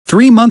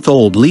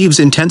3-month-old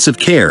leaves intensive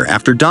care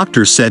after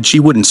doctors said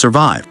she wouldn't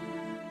survive.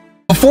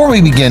 Before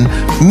we begin,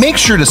 make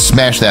sure to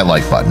smash that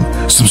like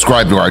button,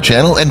 subscribe to our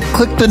channel, and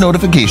click the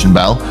notification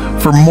bell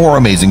for more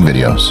amazing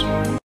videos.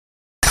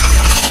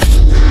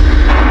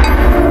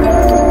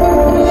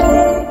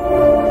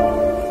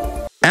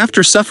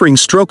 After suffering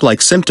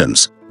stroke-like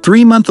symptoms,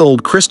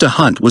 3-month-old Christa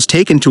Hunt was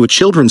taken to a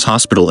children's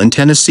hospital in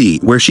Tennessee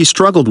where she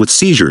struggled with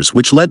seizures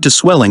which led to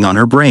swelling on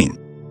her brain.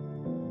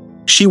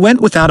 She went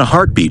without a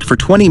heartbeat for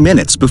 20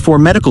 minutes before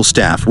medical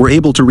staff were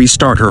able to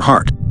restart her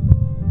heart.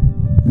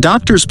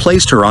 Doctors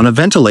placed her on a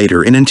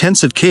ventilator in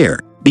intensive care,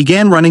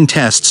 began running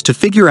tests to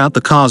figure out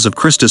the cause of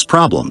Christa's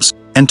problems,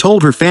 and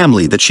told her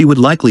family that she would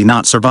likely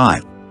not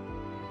survive.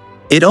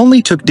 It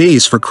only took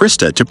days for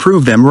Christa to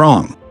prove them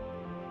wrong.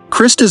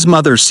 Christa's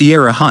mother,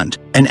 Christa Hunt,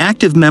 an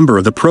active member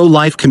of the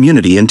pro-life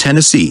community in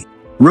Tennessee,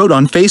 wrote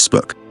on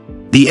Facebook,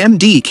 "The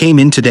MD came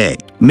in today,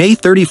 May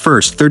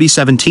 31,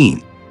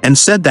 2017, and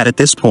said that at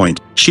this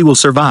point, she will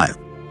survive.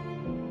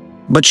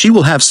 But she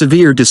will have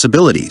severe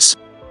disabilities.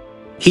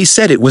 He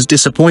said it was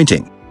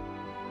disappointing.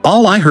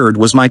 All I heard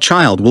was my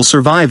child will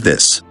survive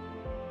this.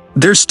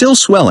 There's still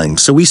swelling,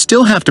 so we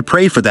still have to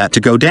pray for that to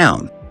go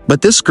down,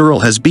 but this girl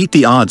has beat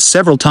the odds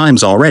several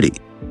times already.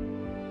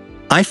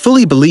 I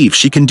fully believe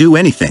she can do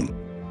anything.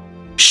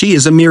 She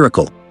is a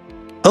miracle.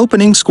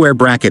 Opening square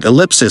bracket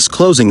ellipsis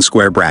closing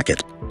square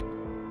bracket.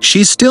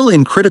 She's still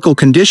in critical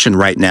condition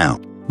right now,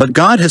 but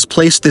God has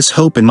placed this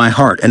hope in my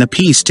heart and a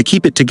peace to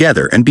keep it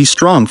together and be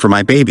strong for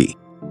my baby.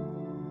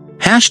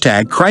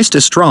 Hashtag Christ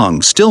is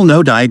strong, still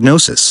no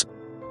diagnosis.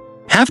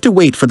 Have to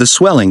wait for the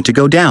swelling to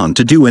go down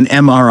to do an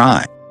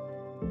MRI.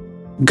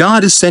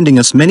 God is sending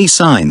us many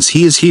signs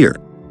He is here.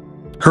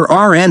 Her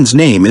RN's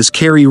name is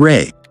Carrie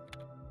Ray.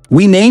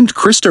 We named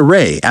Christa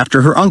Ray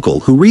after her uncle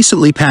who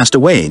recently passed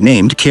away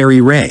named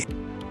Carrie Ray.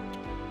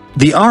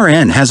 The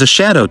RN has a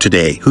shadow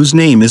today whose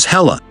name is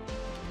Hella.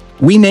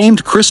 We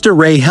named Christa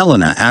Ray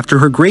Helena after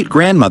her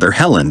great-grandmother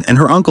Helen and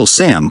her uncle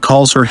Sam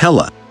calls her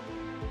Hella.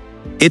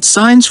 It's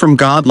signs from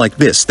God like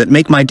this that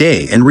make my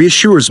day and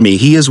reassures me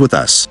He is with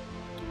us.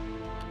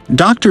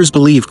 Doctors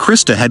believe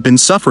Christa had been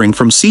suffering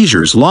from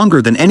seizures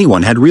longer than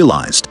anyone had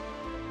realized.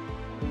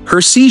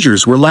 Her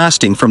seizures were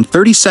lasting from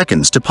 30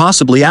 seconds to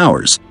possibly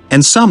hours,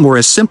 and some were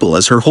as simple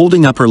as her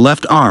holding up her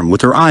left arm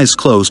with her eyes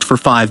closed for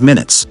 5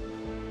 minutes.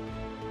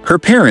 Her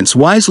parents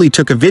wisely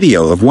took a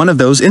video of one of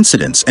those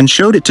incidents and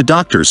showed it to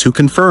doctors who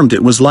confirmed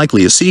it was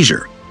likely a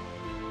seizure.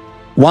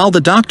 While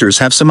the doctors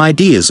have some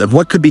ideas of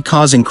what could be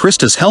causing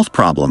Christa's health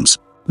problems,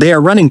 they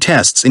are running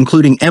tests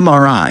including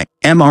MRI,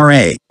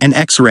 MRA, and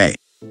X-ray.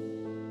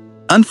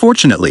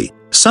 Unfortunately,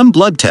 some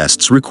blood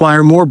tests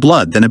require more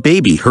blood than a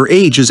baby her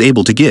age is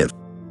able to give.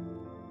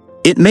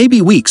 It may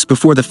be weeks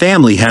before the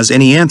family has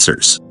any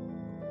answers.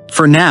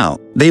 For now,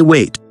 they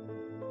wait.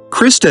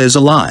 Christa is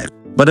alive,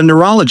 but a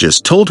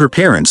neurologist told her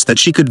parents that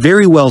she could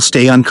very well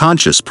stay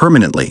unconscious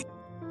permanently.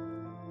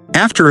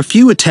 After a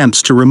few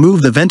attempts to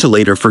remove the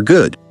ventilator for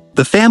good,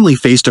 the family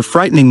faced a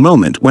frightening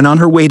moment when on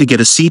her way to get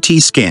a CT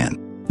scan,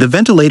 the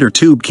ventilator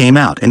tube came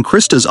out and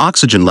Christa's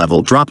oxygen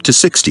level dropped to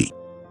 60.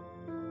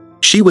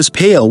 She was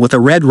pale with a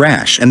red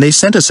rash and they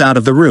sent us out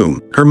of the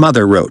room, her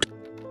mother wrote.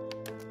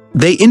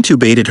 They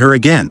intubated her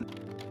again.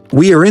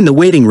 We are in the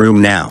waiting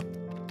room now.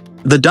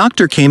 The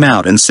doctor came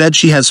out and said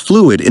she has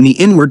fluid in the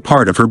inward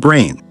part of her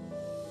brain.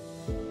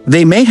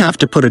 They may have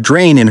to put a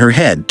drain in her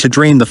head to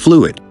drain the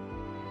fluid.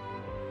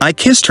 I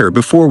kissed her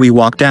before we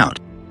walked out.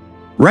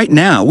 Right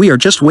now we are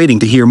just waiting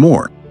to hear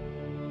more.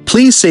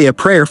 Please say a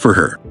prayer for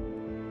her.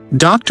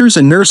 Doctors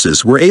and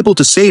nurses were able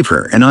to save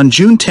her, and on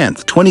June 10,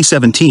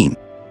 2017,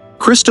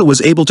 Christa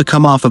was able to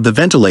come off of the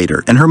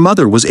ventilator and her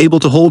mother was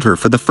able to hold her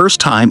for the first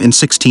time in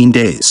 16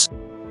 days.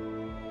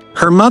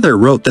 Her mother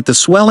wrote that the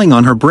swelling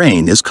on her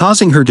brain is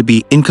causing her to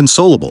be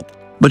inconsolable,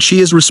 but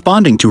she is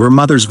responding to her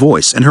mother's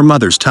voice and her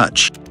mother's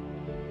touch.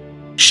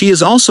 She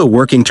is also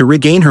working to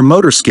regain her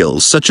motor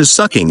skills such as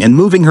sucking and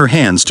moving her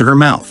hands to her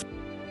mouth.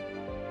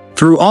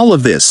 Through all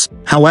of this,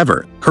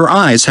 however, her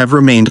eyes have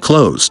remained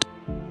closed.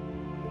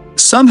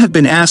 Some have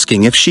been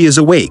asking if she is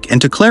awake,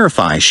 and to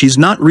clarify, she's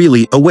not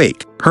really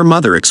awake, her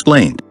mother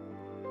explained.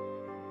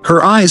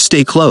 Her eyes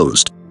stay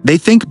closed. They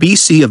think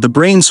BC of the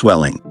brain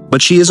swelling,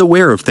 but she is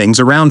aware of things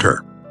around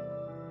her.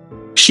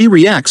 She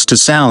reacts to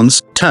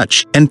sounds,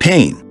 touch, and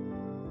pain.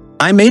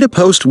 I made a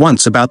post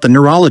once about the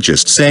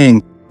neurologist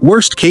saying,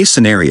 worst case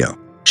scenario,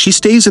 she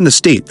stays in the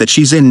state that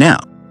she's in now.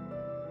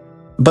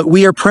 But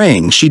we are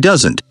praying she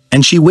doesn't,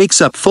 and she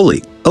wakes up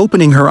fully,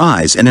 opening her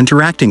eyes and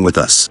interacting with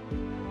us.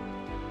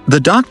 The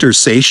doctors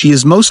say she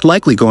is most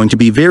likely going to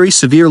be very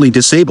severely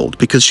disabled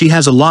because she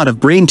has a lot of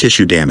brain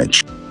tissue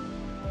damage.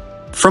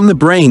 From the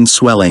brain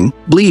swelling,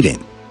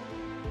 bleeding.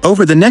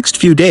 Over the next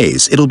few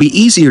days it'll be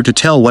easier to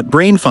tell what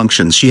brain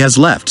functions she has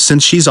left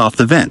since she's off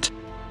the vent.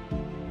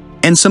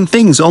 And some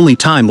things only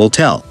time will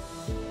tell.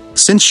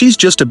 Since she's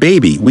just a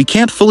baby, we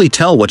can't fully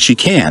tell what she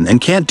can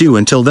and can't do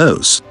until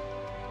those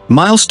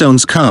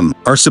milestones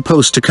are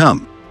supposed to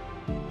come.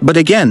 But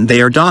again,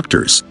 they are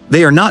doctors,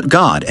 they are not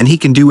God, and He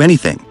can do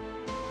anything.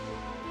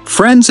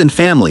 Friends and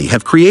family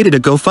have created a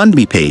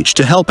GoFundMe page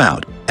to help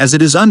out, as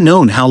it is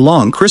unknown how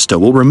long Christa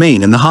will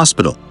remain in the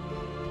hospital.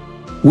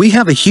 We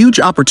have a huge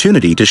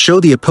opportunity to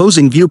show the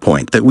opposing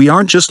viewpoint that we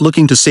aren't just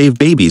looking to save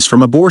babies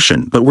from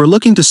abortion, but we're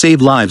looking to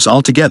save lives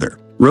altogether,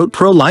 wrote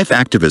pro-life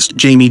activist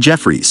Jamie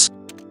Jeffries.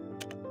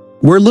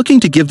 We're looking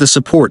to give the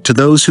support to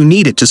those who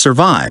need it to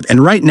survive,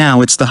 and right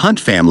now it's the Hunt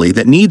family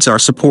that needs our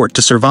support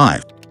to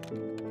survive.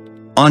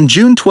 On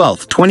June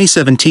 12,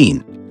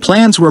 2017,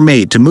 plans were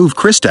made to move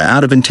Christa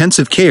out of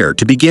intensive care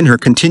to begin her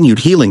continued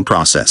healing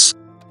process.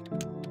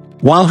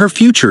 While her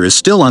future is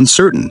still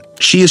uncertain,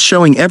 she is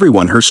showing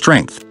everyone her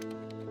strength.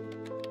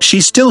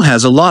 She still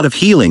has a lot of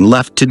healing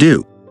left to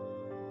do.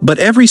 But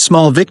every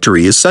small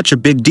victory is such a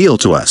big deal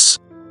to us.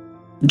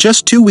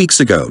 Just 2 weeks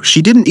ago,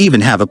 she didn't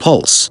even have a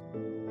pulse.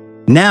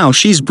 Now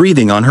she's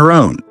breathing on her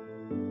own.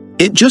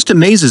 It just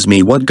amazes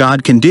me what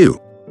God can do.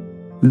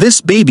 This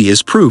baby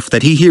is proof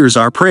that He hears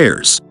our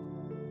prayers.